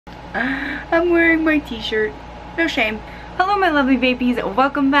I'm wearing my t-shirt. No shame. Hello my lovely vapies,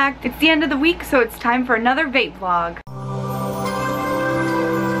 welcome back. It's the end of the week, so it's time for another vape vlog.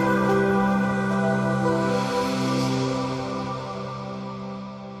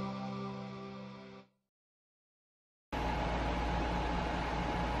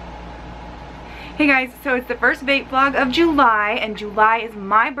 Hey guys, so it's the first vape vlog of July, and July is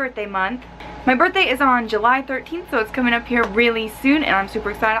my birthday month. My birthday is on July 13th, so it's coming up here really soon, and I'm super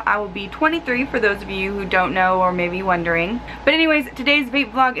excited. I will be 23 for those of you who don't know or maybe wondering. But anyways, today's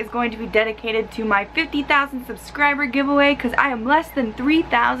vape vlog is going to be dedicated to my 50,000 subscriber giveaway, because I am less than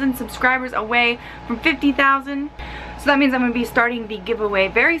 3,000 subscribers away from 50,000. So that means I'm going to be starting the giveaway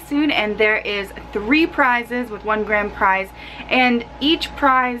very soon, and there is 3 prizes with 1 grand prize, and each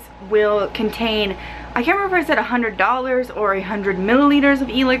prize will contain, I can't remember if I said $100 or 100 milliliters of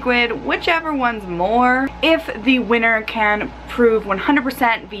e-liquid, whichever one's more, if the winner can prove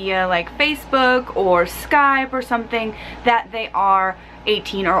 100% via like Facebook or Skype or something that they are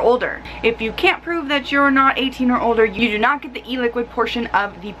 18 or older. If you can't prove that you're not 18 or older, you do not get the e-liquid portion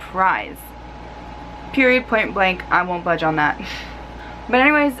of the prize. Period, point blank. I won't budge on that. But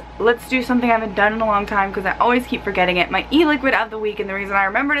anyways, let's do something I haven't done in a long time because I always keep forgetting it. My e-liquid of the week, and the reason I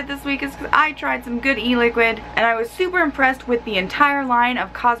remembered it this week is because I tried some good e-liquid and I was super impressed with the entire line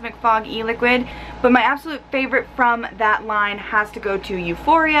of Cosmic Fog e-liquid, but my absolute favorite from that line has to go to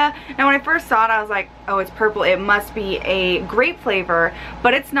Euphoria. Now when I first saw it, I was like, oh, it's purple, it must be a grape flavor,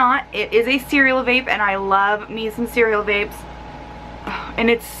 but it's not. It is a cereal vape, and I love me some cereal vapes. Oh, and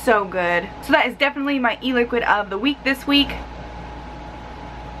it's so good. So that is definitely my e-liquid of the week this week.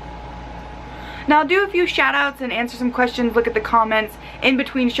 Now I'll do a few shout outs and answer some questions, look at the comments in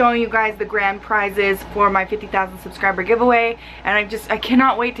between showing you guys the grand prizes for my 50,000 subscriber giveaway, and I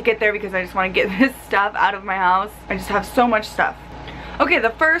cannot wait to get there because I just want to get this stuff out of my house. I just have so much stuff. Okay,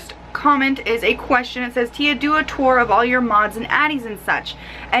 the first comment is a question. It says, Tia, do a tour of all your mods and addies and such.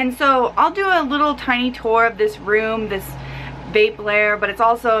 And so I'll do a little tiny tour of this room, this vape lair, but it's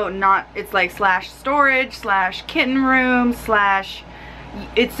also not, it's like slash storage, slash kitten room, slash,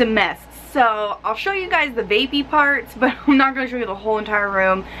 it's a mess. So I'll show you guys the vapey parts, but I'm not going to show you the whole entire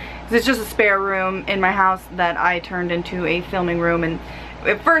room because it's just a spare room in my house that I turned into a filming room. And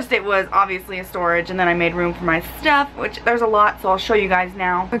at first it was obviously a storage, and then I made room for my stuff, which there's a lot, so I'll show you guys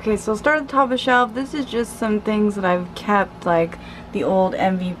now. Okay, so I'll start at the top of the shelf. This is just some things that I've kept, like the old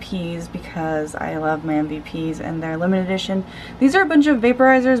MVPs, because I love my MVPs and they're limited edition. These are a bunch of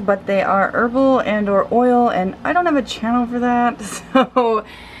vaporizers, but they are herbal and or oil, and I don't have a channel for that, so.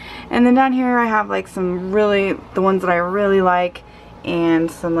 And then down here I have like some really, the ones that I really like,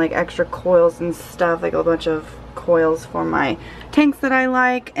 and some like extra coils and stuff, like a bunch of coils for my tanks that I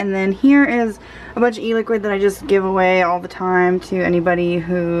like. And then here is a bunch of e-liquid that I just give away all the time to anybody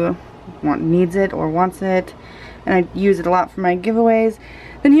who needs it or wants it, and I use it a lot for my giveaways.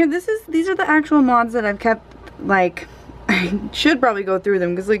 Then here, these are the actual mods that I've kept. Like, I should probably go through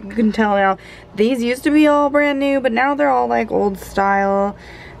them because like you can tell now, these used to be all brand new, but now they're all like old style.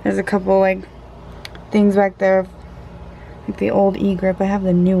 There's a couple like things back there, like the old e-grip. I have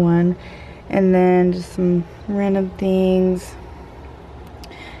the new one. And then just some random things.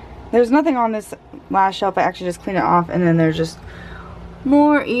 There's nothing on this last shelf. I actually just cleaned it off. And then there's just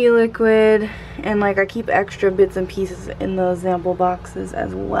more e-liquid. And like I keep extra bits and pieces in those sample boxes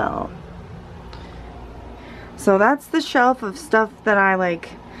as well. So that's the shelf of stuff that I like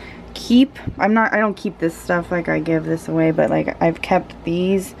keep. I don't keep this stuff, like I give this away, but like I've kept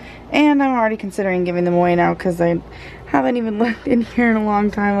these, and I'm already considering giving them away now because I haven't even looked in here in a long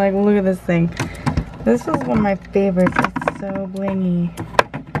time. Like, look at this thing. This was one of my favorites. It's so blingy.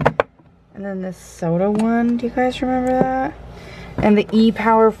 And then this soda one, do you guys remember that? And the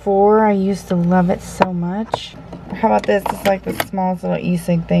E-Power 4, I used to love it so much. How about this? It's like the smallest little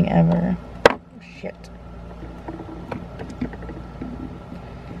e-cig thing ever. Oh, shit.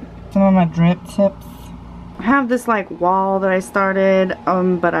 Some of my drip tips. I have this like wall that I started,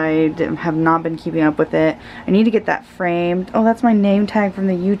 but I have not been keeping up with it. I need to get that framed. Oh, that's my name tag from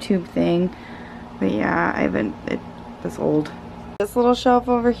the YouTube thing. But yeah, I haven't, it's old. This little shelf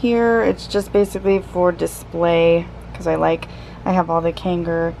over here, it's just basically for display, because I have all the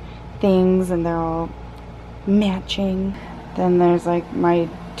Kanger things and they're all matching. Then there's like my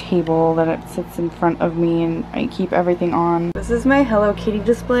table that it sits in front of me and I keep everything on. This is my Hello Kitty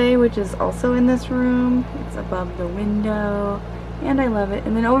display, which is also in this room. It's above the window and I love it.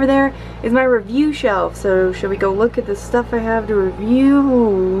 And then over there is my review shelf. So should we go look at the stuff I have to review?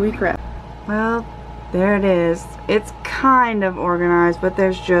 Holy crap. Well, there it is. It's kind of organized, but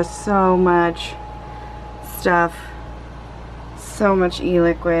there's just so much stuff. So much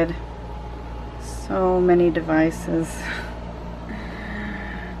e-liquid. So many devices.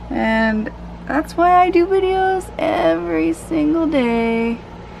 And that's why I do videos every single day.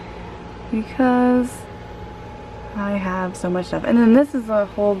 Because I have so much stuff. And then this is a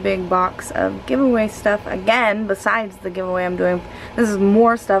whole big box of giveaway stuff again, besides the giveaway I'm doing. This is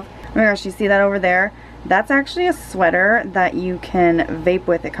more stuff. Oh my gosh, you see that over there? That's actually a sweater that you can vape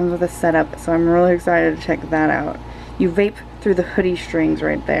with. It comes with a setup, so I'm really excited to check that out. You vape through the hoodie strings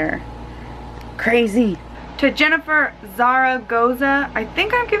right there. Crazy. To Jennifer Zaragoza, I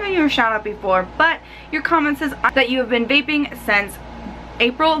think I've given you a shout out before, but your comment says that you have been vaping since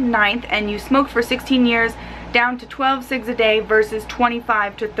April 9th and you smoked for 16 years, down to 12 cigs a day versus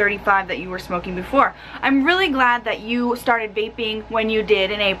 25 to 35 that you were smoking before. I'm really glad that you started vaping when you did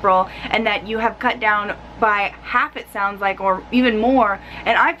in April and that you have cut down by half, it sounds like, or even more.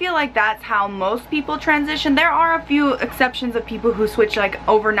 And I feel like that's how most people transition. There are a few exceptions of people who switch like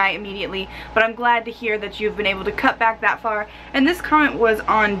overnight immediately, but I'm glad to hear that you've been able to cut back that far. And this comment was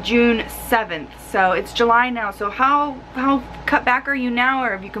on June 7th, so it's July now. So how cut back are you now, or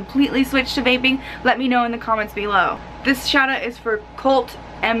have you completely switched to vaping? Let me know in the comments below. This shout out is for Colt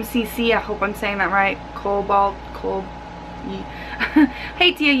MCC. I hope I'm saying that right.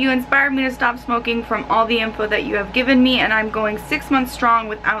 Hey Tia, you inspired me to stop smoking from all the info that you have given me, and I'm going 6 months strong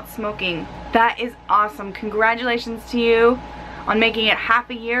without smoking. That is awesome. Congratulations to you on making it half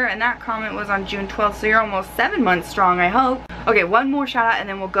a year, and that comment was on June 12th, so you're almost 7 months strong, I hope. Okay, one more shout out and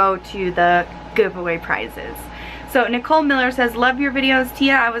then we'll go to the giveaway prizes. So Nicole Miller says, love your videos,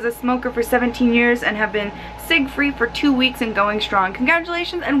 Tia. I was a smoker for 17 years and have been cig free for 2 weeks and going strong.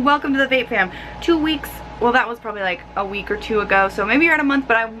 Congratulations and welcome to the Vape fam. 2 weeks, well, that was probably like a week or two ago, so maybe you're at a month,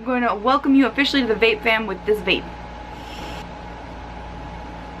 but I'm going to welcome you officially to the Vape fam with this vape.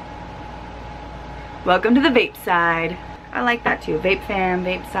 Welcome to the vape side. I like that too. Vape fam,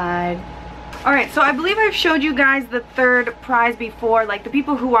 vape side. Alright, so I believe I've showed you guys the third prize before. Like, the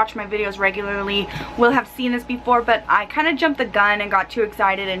people who watch my videos regularly will have seen this before, but I kind of jumped the gun and got too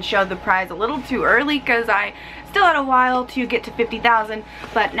excited and showed the prize a little too early because I still had a while to get to 50,000.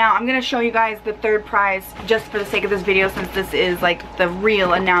 But now I'm going to show you guys the third prize just for the sake of this video, since this is like the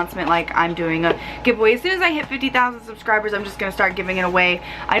real announcement. Like, I'm doing a giveaway. As soon as I hit 50,000 subscribers, I'm just going to start giving it away.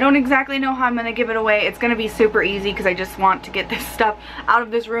 I don't exactly know how I'm going to give it away. It's going to be super easy because I just want to get this stuff out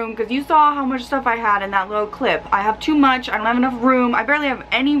of this room, because you saw how much stuff I had in that little clip. I have too much. I don't have enough room. I barely have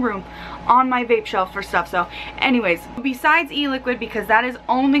any room on my vape shelf for stuff. So anyways, besides e-liquid, because that is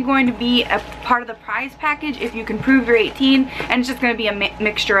only going to be a part of the prize package if you can prove you're 18, and it's just going to be a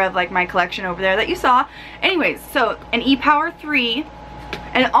mixture of like my collection over there that you saw. Anyways, so an e-Power 3,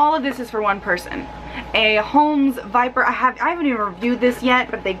 and all of this is for one person. A Holmes Viper. I haven't even reviewed this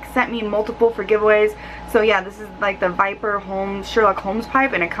yet, but they sent me multiple for giveaways. So yeah, this is like the Viper Holmes Sherlock Holmes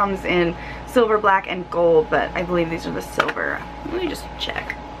pipe, and it comes in silver, black, and gold, but I believe these are the silver. Let me just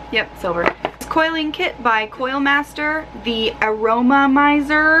check. Yep, silver. Coiling kit by Coilmaster, the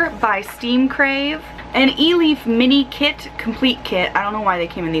Aromizer by Steam Crave, an E-Leaf mini kit, complete kit, I don't know why they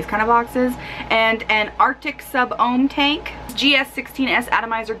came in these kind of boxes, and an Arctic sub-ohm tank. GS16S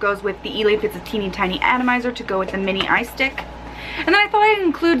atomizer goes with the E-Leaf. It's a teeny tiny atomizer to go with the mini iStick. And then I thought I'd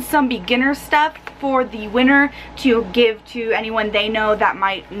include some beginner stuff for the winner to give to anyone they know that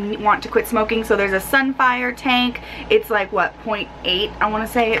might want to quit smoking. So there's a Sunfire tank. It's like, what, 0.8, I want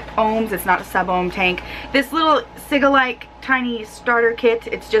to say, ohms. It's not a sub-ohm tank. This little Siga-like tiny starter kit.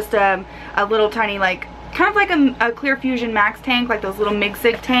 It's just a little tiny, like, kind of like a Clear Fusion Max tank, like those little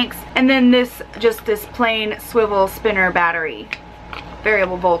MIG-SIG tanks. And then this plain swivel spinner battery.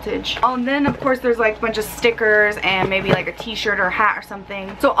 Variable voltage. Oh, and then of course there's like a bunch of stickers and maybe like a t-shirt or hat or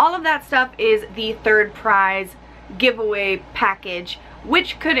something. So all of that stuff is the third prize giveaway package,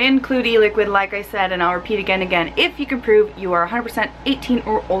 which could include e-liquid, like I said, and I'll repeat again. If you can prove you are 100% 18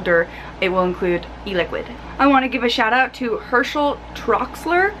 or older, it will include e-liquid. I want to give a shout out to Herschel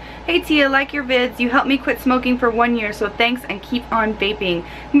Troxler. Hey Tia, like your vids. You helped me quit smoking for 1 year, so thanks and keep on vaping.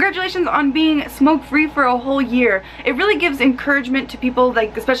 Congratulations on being smoke free for a whole year. It really gives encouragement to people,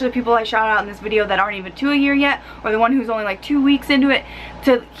 like especially the people I shout out in this video that aren't even to a year yet, or the one who's only like 2 weeks into it,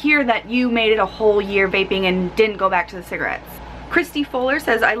 to hear that you made it a whole year vaping and didn't go back to the cigarettes. Christy Fuller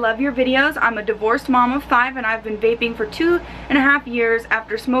says, I love your videos. I'm a divorced mom of 5 and I've been vaping for 2.5 years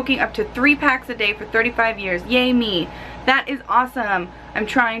after smoking up to 3 packs a day for 35 years. Yay me. That is awesome. I'm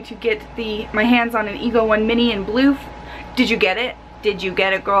trying to get my hands on an Ego 1 Mini in blue. Did you get it? Did you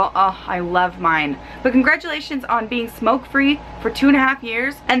get it, girl? Oh, I love mine. But congratulations on being smoke-free for 2.5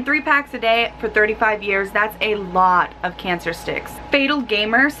 years and 3 packs a day for 35 years. That's a lot of cancer sticks. Fatal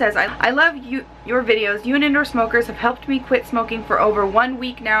Gamer says, I love your videos. You and indoor smokers have helped me quit smoking for over 1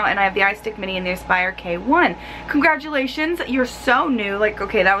 week now, and I have the iStick Mini and the Aspire K1. Congratulations, you're so new. Like,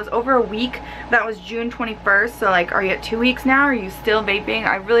 okay, that was over a week. That was June 21st, so like, are you at 2 weeks now? Are you still vaping?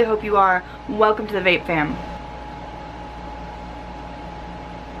 I really hope you are. Welcome to the Vape fam.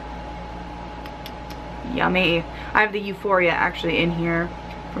 Yummy. I have the Euphoria actually in here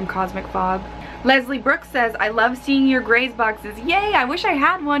from Cosmic Fog. Leslie Brooks says, I love seeing your Graze boxes. Yay, I wish I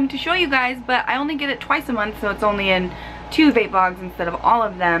had one to show you guys, but I only get it twice a month, so it's only in 2 vape vlogs instead of all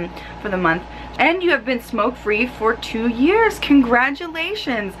of them for the month. And you have been smoke-free for 2 years.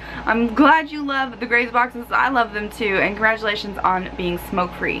 Congratulations. I'm glad you love the Graze boxes. I love them too, and congratulations on being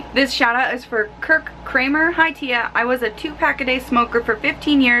smoke-free. This shout out is for Kirk Kramer. Hi Tia, I was a 2-pack-a-day smoker for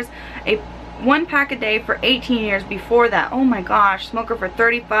 15 years, a 1 pack a day for 18 years before that. Oh my gosh, smoker for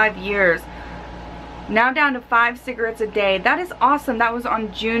 35 years. Now down to 5 cigarettes a day. That is awesome. That was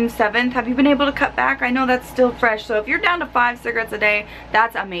on June 7th. Have you been able to cut back? I know that's still fresh. So if you're down to 5 cigarettes a day,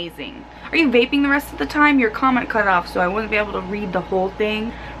 that's amazing. Are you vaping the rest of the time? Your comment cut off, so I wouldn't be able to read the whole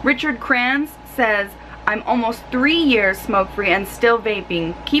thing. Richard Kranz says, I'm almost 3 years smoke-free and still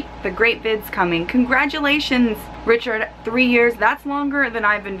vaping. Keep the great vids coming. Congratulations, Richard. 3 years, that's longer than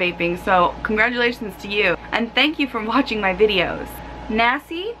I've been vaping, so congratulations to you. And thank you for watching my videos.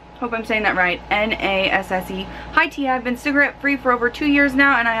 Nassie, hope I'm saying that right, N-A-S-S-E. Hi Tia, I've been cigarette-free for over 2 years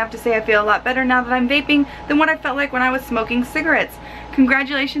now, and I have to say I feel a lot better now that I'm vaping than what I felt like when I was smoking cigarettes.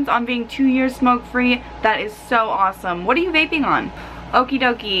 Congratulations on being 2 years smoke-free. That is so awesome. What are you vaping on? Okie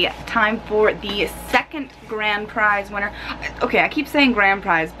dokie, time for the second grand prize winner. Okay, I keep saying grand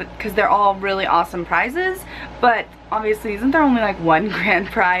prize, but because they're all really awesome prizes, but obviously isn't there only like 1 grand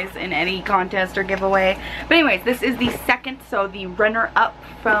prize in any contest or giveaway? But anyways, this is the second, so the runner-up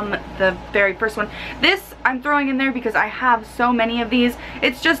from the very first one. This I'm throwing in there because I have so many of these.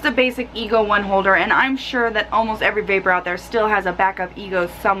 It's just a basic Ego 1 holder, and I'm sure that almost every vapor out there still has a backup Ego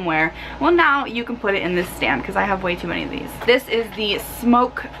somewhere. Well, now you can put it in this stand because I have way too many of these. This is the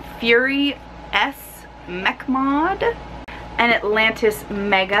Smoke Fury S Mech Mod, an Atlantis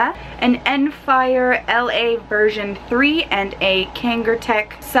Mega, an Enfire LA version 3, and a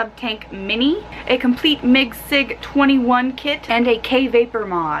Kangertech Sub-Tank Mini, a complete MIG-SIG 21 kit, and a K-Vapor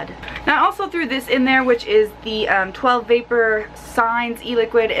mod. Now I also threw this in there, which is the 12 Vapor Signs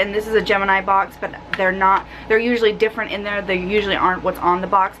e-liquid, and this is a Gemini box, but they're usually different in there. They usually aren't what's on the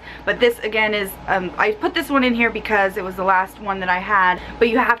box, but this again is, I put this one in here because it was the last one that I had, but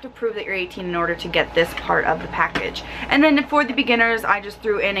you have to prove that you're 18 in order to get this part of the package. And then for the beginners, I just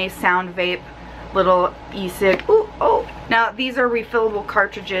threw in a Sound Vape little e-cig. Ooh, oh. Now these are refillable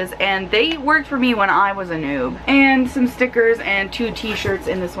cartridges, and they worked for me when I was a noob. And some stickers and 2 t-shirts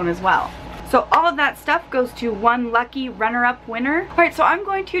in this one as well. So all of that stuff goes to 1 lucky runner-up winner. Alright, so I'm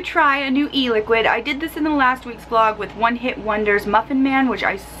going to try a new e-liquid. I did this in the last week's vlog with One Hit Wonder's Muffin Man, which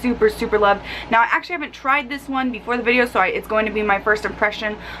I super loved. Now I actually haven't tried this one before the video, so it's going to be my first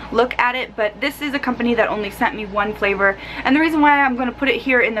impression look at it, but this is a company that only sent me 1 flavor, and the reason why I'm going to put it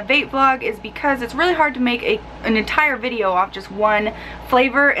here in the vape vlog is because it's really hard to make an entire video off just 1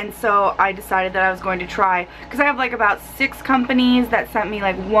 flavor, and so I decided that I was going to try, because I have like about 6 companies that sent me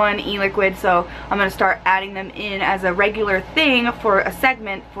like 1 e-liquid, so I'm going to start adding them in as a regular thing for a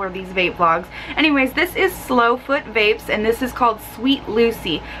segment for these vape vlogs. Anyways, this is Slowfoot Vapes, and this is called Sweet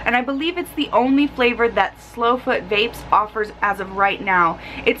Lucy, and I believe it's the only flavor that Slowfoot Vapes offers as of right now.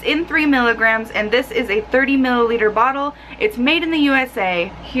 It's in 3 milligrams, and this is a 30 milliliter bottle. It's made in the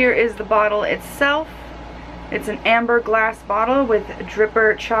USA. Here is the bottle itself. It's an amber glass bottle with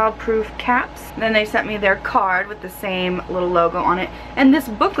dripper child-proof caps. Then they sent me their card with the same little logo on it. And this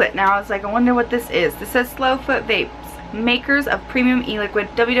booklet now is like, I wonder what this is. This says Slowfoot Vapes, makers of premium e-liquid,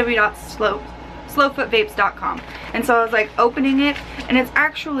 www.slowfootvapes.com. And so I was like opening it, and it's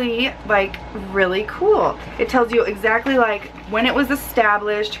actually like really cool. It tells you exactly like when it was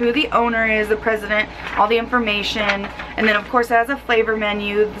established, who the owner is, the president, all the information, and then of course it has a flavor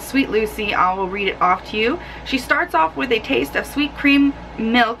menu. The Sweet Lucy, I will read it off to you. She starts off with a taste of sweet cream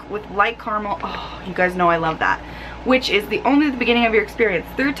milk with light caramel. Oh, you guys know I love that. Which is only the beginning of your experience.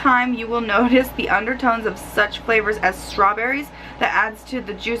 Through time, you will notice the undertones of such flavors as strawberries that adds to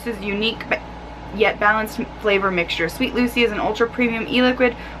the juice's unique yet balanced flavor mixture. Sweet Lucy is an ultra premium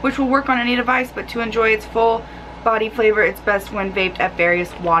e-liquid which will work on any device, but to enjoy its full body flavor, it's best when vaped at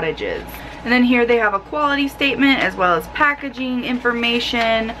various wattages. And then here they have a quality statement as well as packaging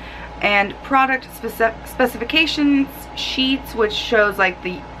information, and product specifications sheets, which shows like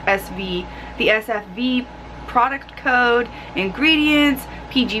the SFV product code, ingredients,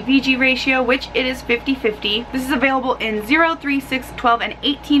 PG/VG ratio, which it is 50/50. This is available in 0, 3, 6, 12, and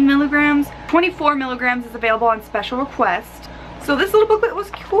 18 milligrams. 24 milligrams is available on special request. So this little booklet was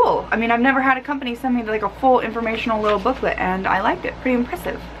cool. I mean, I've never had a company send me like a full informational little booklet, and I liked it. Pretty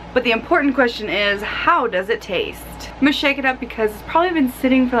impressive. But the important question is, how does it taste? I'm gonna shake it up because it's probably been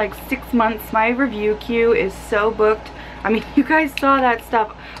sitting for like 6 months. My review queue is so booked. I mean, you guys saw that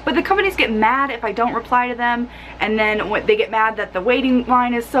stuff. But the companies get mad if I don't reply to them, and then they get mad that the waiting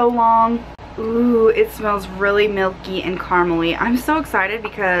line is so long. Ooh, it smells really milky and caramely. I'm so excited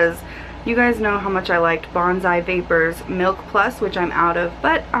because you guys know how much I liked Bonsai Vapors Milk Plus, which I'm out of,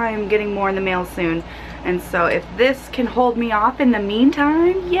 but I'm getting more in the mail soon. And so if this can hold me off in the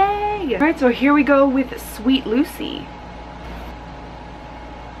meantime, yay! Alright, so here we go with Sweet Lucy.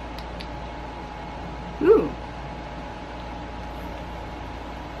 Ooh.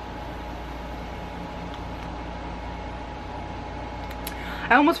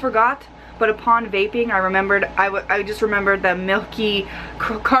 I almost forgot, but upon vaping, I remembered, I just remembered the milky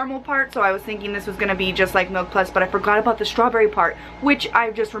caramel part, so I was thinking this was going to be just like Milk Plus, but I forgot about the strawberry part, which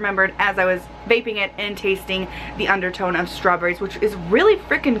I just remembered as I was vaping it and tasting the undertone of strawberries, which is really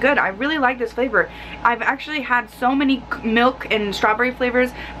freaking good. I really like this flavor. I've actually had so many milk and strawberry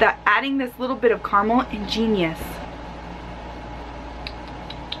flavors that adding this little bit of caramel, ingenious.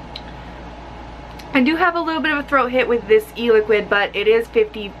 I do have a little bit of a throat hit with this e-liquid, but it is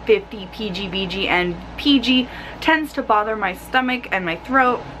 50/50 PG/VG, and PG tends to bother my stomach and my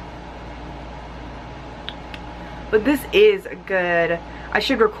throat. But this is good. I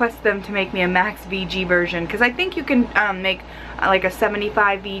should request them to make me a max VG version, because I think you can make like a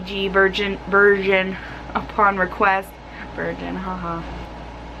 75 VG version upon request. Virgin, haha.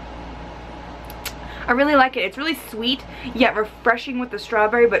 I really like it. It's really sweet, yet refreshing with the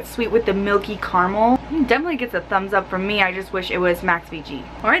strawberry, but sweet with the milky caramel. Definitely gets a thumbs up from me. I just wish it was max VG.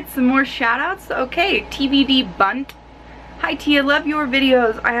 Alright, some more shout outs. Okay, TBD Bunt. Hi Tia, love your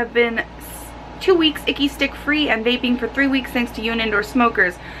videos. I have been 2 weeks icky stick free and vaping for 3 weeks thanks to you and indoor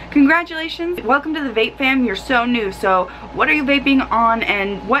smokers. Congratulations. Welcome to the vape fam. You're so new. So what are you vaping on,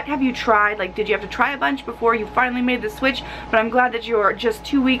 and what have you tried? Like, did you have to try a bunch before you finally made the switch? But I'm glad that you're just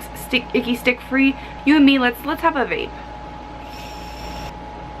 2 weeks icky stick free. You and me, let's have a vape.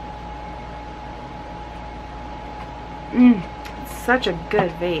 It's such a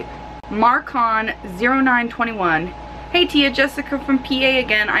good vape. Marcon0921. Hey Tia, Jessica from PA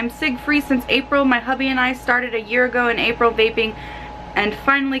again. I'm SIG free since April. My hubby and I started a year ago in April vaping and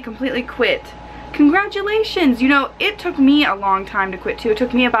finally completely quit. Congratulations! You know, it took me a long time to quit too. It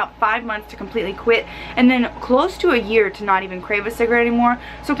took me about 5 months to completely quit, and then close to a year to not even crave a cigarette anymore.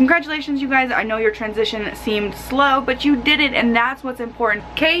 So congratulations you guys. I know your transition seemed slow, but you did it, and that's what's important.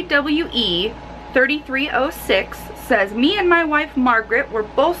 KWE3306 says, me and my wife Margaret were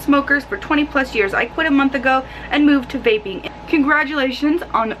both smokers for 20 plus years. I quit a month ago and moved to vaping. Congratulations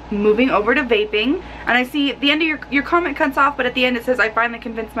on moving over to vaping. And I see at the end of your comment cuts off, but at the end it says, I finally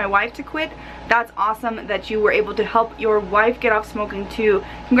convinced my wife to quit. That's awesome that you were able to help your wife get off smoking too.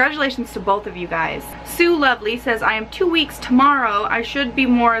 Congratulations to both of you guys. Sue Lovely says, I am 2 weeks tomorrow. I should be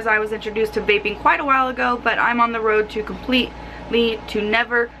more, as I was introduced to vaping quite a while ago, but I'm on the road to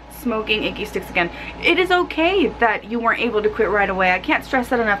never smoking icky sticks again. It is okay that you weren't able to quit right away. I can't stress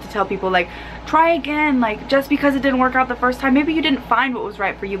that enough to tell people, like, try again. Like, just because it didn't work out the first time, maybe you didn't find what was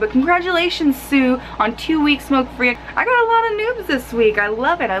right for you. But congratulations, Sue, on 2 weeks smoke free. I got a lot of noobs this week. I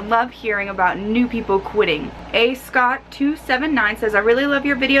love it. I love hearing about new people quitting. A Scott279 says, I really love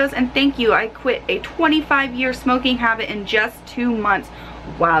your videos and thank you. I quit a 25-year smoking habit in just 2 months.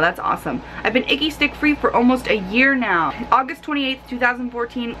 Wow, that's awesome. I've been icky stick free for almost a year now. August 28th,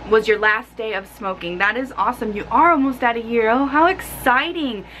 2014 was your last day of smoking. That is awesome. You are almost at a year. Oh, how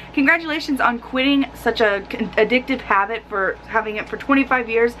exciting. Congratulations on quitting such a addictive habit, for having it for 25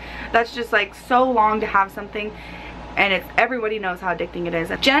 years. That's just like so long to have something. And everybody knows how addicting it is.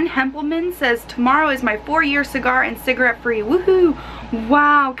 Jen Hempelman says, tomorrow is my 4-year cigar and cigarette free. Woohoo!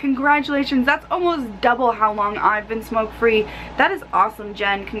 Wow, congratulations. That's almost double how long I've been smoke free. That is awesome,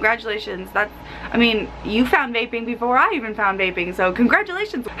 Jen. Congratulations. I mean, you found vaping before I even found vaping, so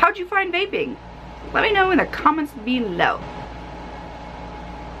congratulations. How'd you find vaping? Let me know in the comments below.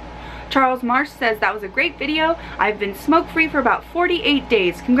 Charles Marsh says, that was a great video. I've been smoke free for about 48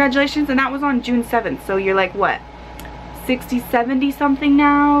 days. Congratulations, and that was on June 7th. So you're like, what? 60, 70 something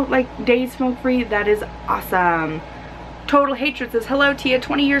now, like days smoke free. That is awesome. Total Hatred says, hello Tia,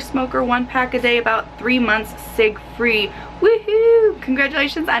 20-year smoker, 1 pack a day, about 3 months cig free. Woohoo!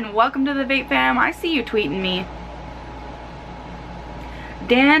 Congratulations and welcome to the Vape fam. I see you tweeting me.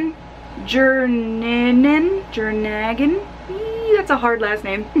 Dan Jernagan. That's a hard last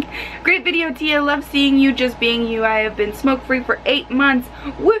name. Great video, Tia. Love seeing you, just being you. I have been smoke free for 8 months.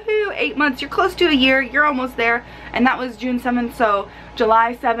 Woohoo! 8 months. You're close to a year. You're almost there. And that was June 7th, so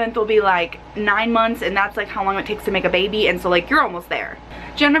July 7th will be like 9 months, and that's like how long it takes to make a baby, and so like you're almost there.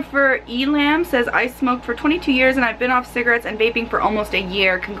 Jennifer Elam says, I smoked for 22 years and I've been off cigarettes and vaping for almost a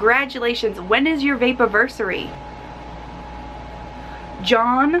year. Congratulations. When is your vape-iversary?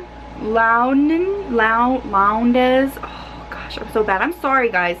 John Lowndes. Oh gosh, I'm so bad. I'm sorry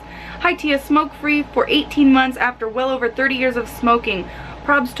guys. Hi Tia, smoke free for 18 months after well over 30 years of smoking.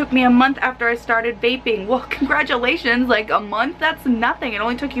 Probs took me a month after I started vaping. Well, congratulations. Like a month? That's nothing. It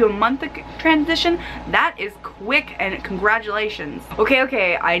only took you a month to transition. That is quick, and congratulations.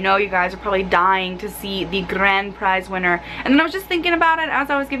 Okay, I know you guys are probably dying to see the grand prize winner. And then I was just thinking about it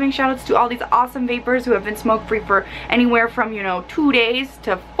as I was giving shout outs to all these awesome vapors who have been smoke free for anywhere from, you know, 2 days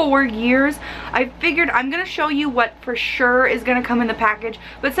to 4 years. I figured I'm gonna show you what for sure is gonna come in the package.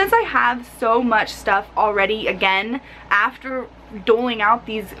 But since I have so much stuff already, again, after doling out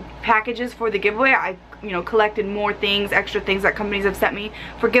these packages for the giveaway, I collected more things, extra things that companies have sent me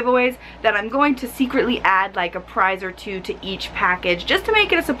for giveaways, that I'm going to secretly add like a prize or two to each package just to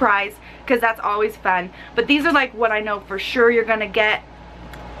make it a surprise, because that's always fun. But these are like what I know for sure you're gonna get.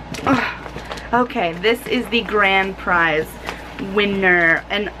 Okay, this is the grand prize winner,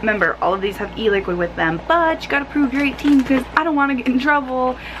 and remember, all of these have e-liquid with them, but you gotta prove you're 18 because I don't want to get in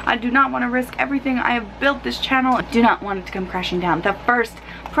trouble. I do not want to risk everything I have built this channel. I do not want it to come crashing down. The first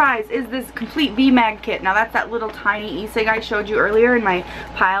prize is this complete VMAG kit. Now that's that little tiny e-cig I showed you earlier in my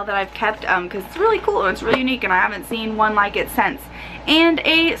pile that I've kept because it's really cool and it's really unique, and I haven't seen one like it since. And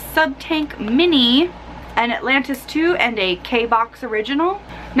a Subtank Mini, an Atlantis 2, and a K-Box original.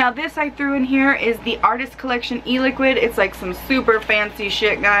 Now this I threw in here is the Artist Collection e-liquid. It's like some super fancy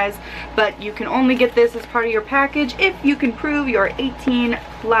shit, guys, but you can only get this as part of your package if you can prove you're 18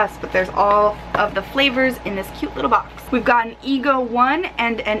 plus, but there's all of the flavors in this cute little box. We've got an Ego 1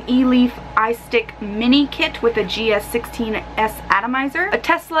 and an E-Leaf iStick mini kit with a GS16S atomizer, a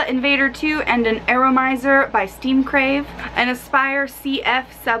Tesla Invader 2 and an Aromizer by Steam Crave, an Aspire CF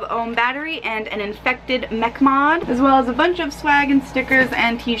sub-ohm battery, and an Infected Mech Mod, as well as a bunch of swag and stickers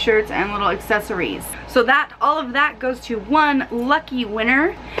and t-shirts and little accessories. So that, all of that goes to one lucky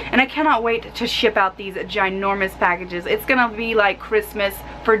winner, and I cannot wait to ship out these ginormous packages. It's gonna be like Christmas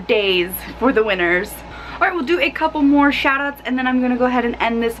for days for the winners. Alright, we'll do a couple more shout outs and then I'm gonna go ahead and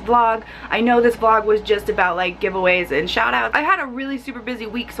end this vlog. I know this vlog was just about like giveaways and shout outs. I had a really super busy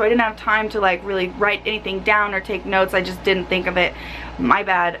week, so I didn't have time to like really write anything down or take notes. I just didn't think of it. My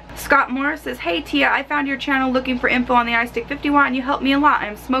bad. Scott Morris says, hey Tia, I found your channel looking for info on the iStick 50 watt and you helped me a lot. I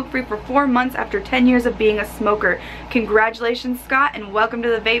am smoke free for 4 months after 10 years of being a smoker. Congratulations, Scott, and welcome to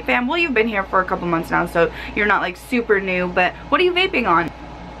the Vape fam. Well, you've been here for a couple months now, so you're not like super new, but what are you vaping on?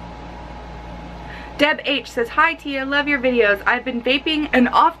 Deb H says, hi Tia, love your videos. I've been vaping and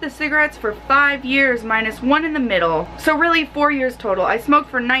off the cigarettes for 5 years minus 1 in the middle. So really 4 years total. I smoked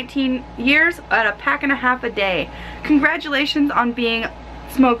for 19 years at a pack and a half a day. Congratulations on being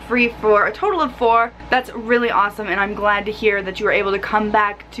smoke free for a total of 4. That's really awesome, and I'm glad to hear that you were able to come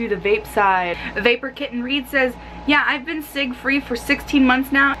back to the vape side. Vapor Kitten Reed says, yeah, I've been cig free for 16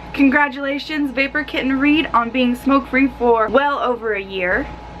 months now. Congratulations, Vapor Kitten Reed, on being smoke free for well over a year.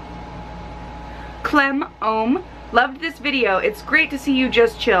 Clem Ohm, loved this video. It's great to see you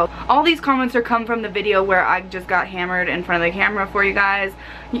just chill. All these comments are come from the video where I just got hammered in front of the camera for you guys.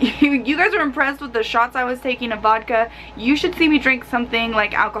 You guys are impressed with the shots I was taking of vodka. You should see me drink something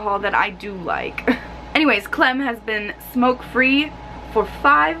like alcohol that I do like. Anyways, Clem has been smoke free for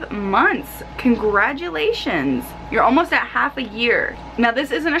 5 months. Congratulations. You're almost at half a year. Now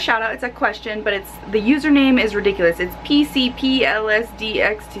this isn't a shout out, it's a question, but the username is ridiculous. It's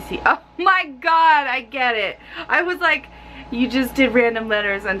PCPLSDXTC. Oh my god, I get it. I was like, you just did random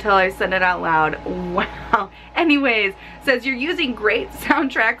letters until I said it out loud. Wow. Anyways, says you're using great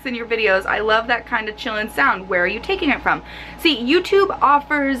soundtracks in your videos. I love that kind of chillin' sound. Where are you taking it from? See, YouTube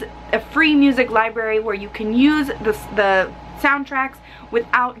offers a free music library where you can use the soundtracks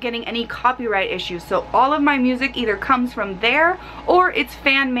without getting any copyright issues. So all of my music either comes from there or it's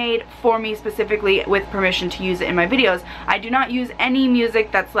fan made for me specifically with permission to use it in my videos. I do not use any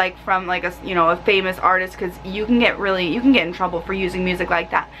music that's like from like a, you know, a famous artist, because you can get in trouble for using music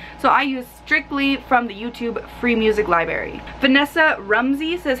like that. So I use strictly from the YouTube free music library. Vanessa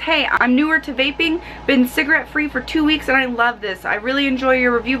Rumsey says, hey, I'm newer to vaping, been cigarette free for 2 weeks and I love this. I really enjoy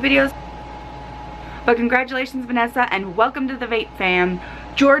your review videos. But congratulations, Vanessa, and welcome to the Vape fam.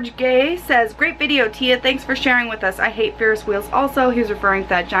 George Gay says, great video, Tia. Thanks for sharing with us. I hate Ferris wheels. Also, he was referring to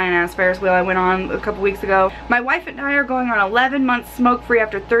that giant ass Ferris wheel I went on a couple weeks ago. My wife and I are going on 11 months smoke free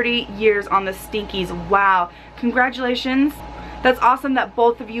after 30 years on the Stinkies. Wow. Congratulations. That's awesome that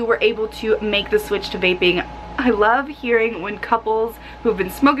both of you were able to make the switch to vaping. I love hearing when couples who've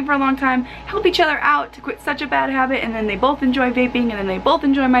been smoking for a long time help each other out to quit such a bad habit, and then they both enjoy vaping, and then they both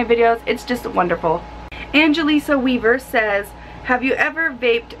enjoy my videos. It's just wonderful. Angelisa Weaver says, have you ever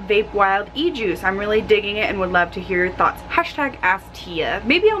vaped Vape Wild e-juice? I'm really digging it and would love to hear your thoughts. Hashtag Ask Tia.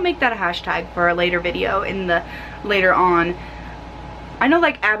 Maybe I'll make that a hashtag for a later video in the later on. I know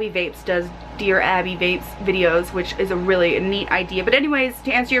like Abby Vapes does Dear Abby Vapes videos, which is a really neat idea. But anyways,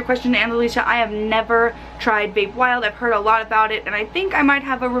 to answer your question, Annalisa, I have never tried Vape Wild. I've heard a lot about it, and I think I might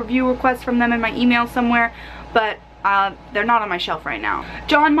have a review request from them in my email somewhere, but they're not on my shelf right now.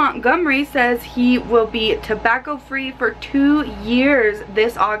 John Montgomery says he will be tobacco free for 2 years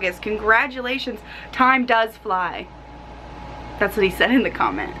this August. Congratulations. Time does fly. That's what he said in the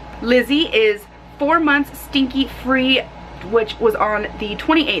comment. Lizzie is 4 months stinky free, which was on the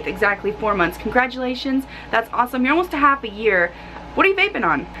 28th, exactly 4 months. Congratulations, that's awesome. You're almost a half a year. What are you vaping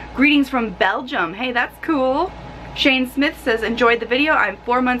on? Greetings from Belgium. Hey, that's cool. Shane Smith says, enjoyed the video. I'm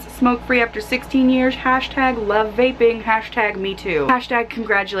 4 months smoke free after 16 years. Hashtag love vaping. Hashtag me too. Hashtag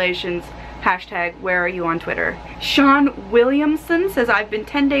congratulations. Hashtag where are you on Twitter. Sean Williamson says, I've been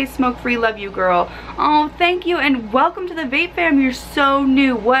 10 days smoke free. Love you, girl. Oh, thank you, and welcome to the Vape fam. You're so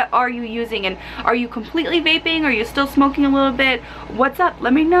new. What are you using, and are you completely vaping? Are you still smoking a little bit? What's up?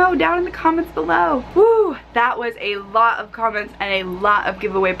 Let me know down in the comments below. Woo, that was a lot of comments and a lot of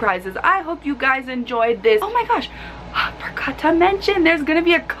giveaway prizes. I hope you guys enjoyed this. Oh my gosh, I forgot to mention there's gonna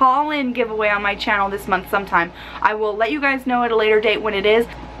be a call-in giveaway on my channel this month sometime. I will let you guys know at a later date when it is,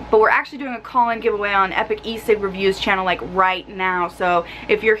 but we're actually doing a call-in giveaway on Epic eCig Reviews channel like right now, so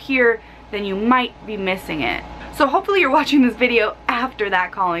if you're here then you might be missing it. So hopefully you're watching this video after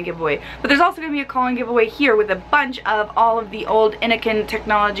that call-in giveaway. But there's also going to be a call-in giveaway here with a bunch of all of the old Innokin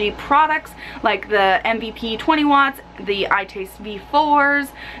technology products, like the MVP 20 watts, the iTaste V4s,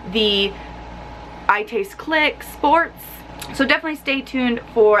 the iTaste Click Sports. So definitely stay tuned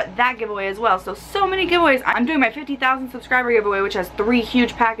for that giveaway as well. So many giveaways. I'm doing my 50,000 subscriber giveaway, which has 3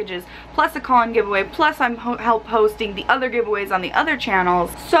 huge packages, plus a call-in giveaway, plus I'm help hosting the other giveaways on the other channels.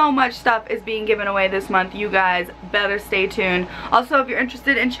 So much stuff is being given away this month. You guys better stay tuned. Also, if you're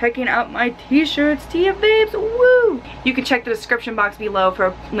interested in checking out my t-shirts, TiaVapes, woo! You can check the description box below for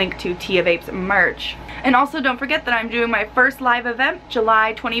a link to TiaVapes merch. And also don't forget that I'm doing my first live event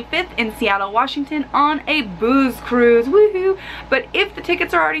July 25th in Seattle, Washington on a booze cruise. Woohoo! But if the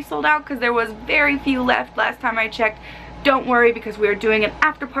tickets are already sold out, because there was very few left last time I checked, don't worry, because we are doing an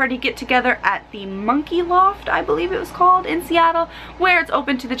after party get together at the Monkey Loft, I believe it was called, in Seattle, where it's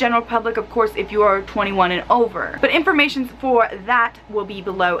open to the general public, of course, if you are 21 and over. But information for that will be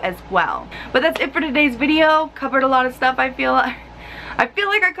below as well. But that's it for today's video. Covered a lot of stuff, I feel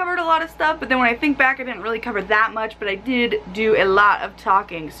like I covered a lot of stuff, but then when I think back, I didn't really cover that much, but I did do a lot of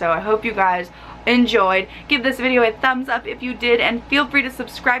talking. So I hope you guys enjoyed. Give this video a thumbs up if you did, and feel free to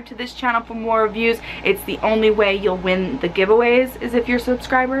subscribe to this channel for more reviews. It's the only way you'll win the giveaways is if you're a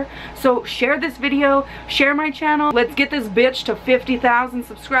subscriber. So share this video, share my channel. Let's get this bitch to 50,000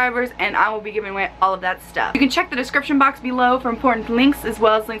 subscribers, and I will be giving away all of that stuff. You can check the description box below for important links, as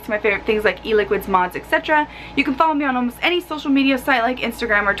well as links to my favorite things like e-liquids, mods, etc. You can follow me on almost any social media site like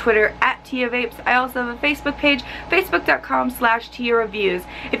Instagram or Twitter at TiaVapes. I also have a Facebook page, facebook.com/TiaReviews.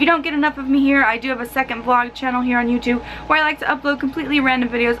 If you don't get enough of me here, I do have a second vlog channel here on YouTube where I like to upload completely random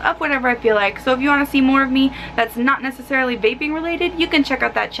videos of whatever I feel like. So if you want to see more of me that's not necessarily vaping related, you can check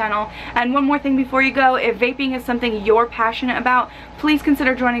out that channel. And one more thing before you go, if vaping is something you're passionate about, please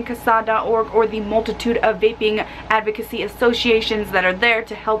consider joining CASAD.org or the multitude of vaping advocacy associations that are there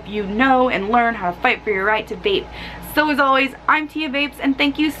to help you know and learn how to fight for your right to vape. So as always, I'm TiaVapes, and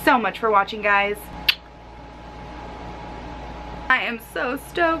thank you so much for watching, guys. I am so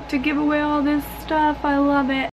stoked to give away all this stuff. I love it.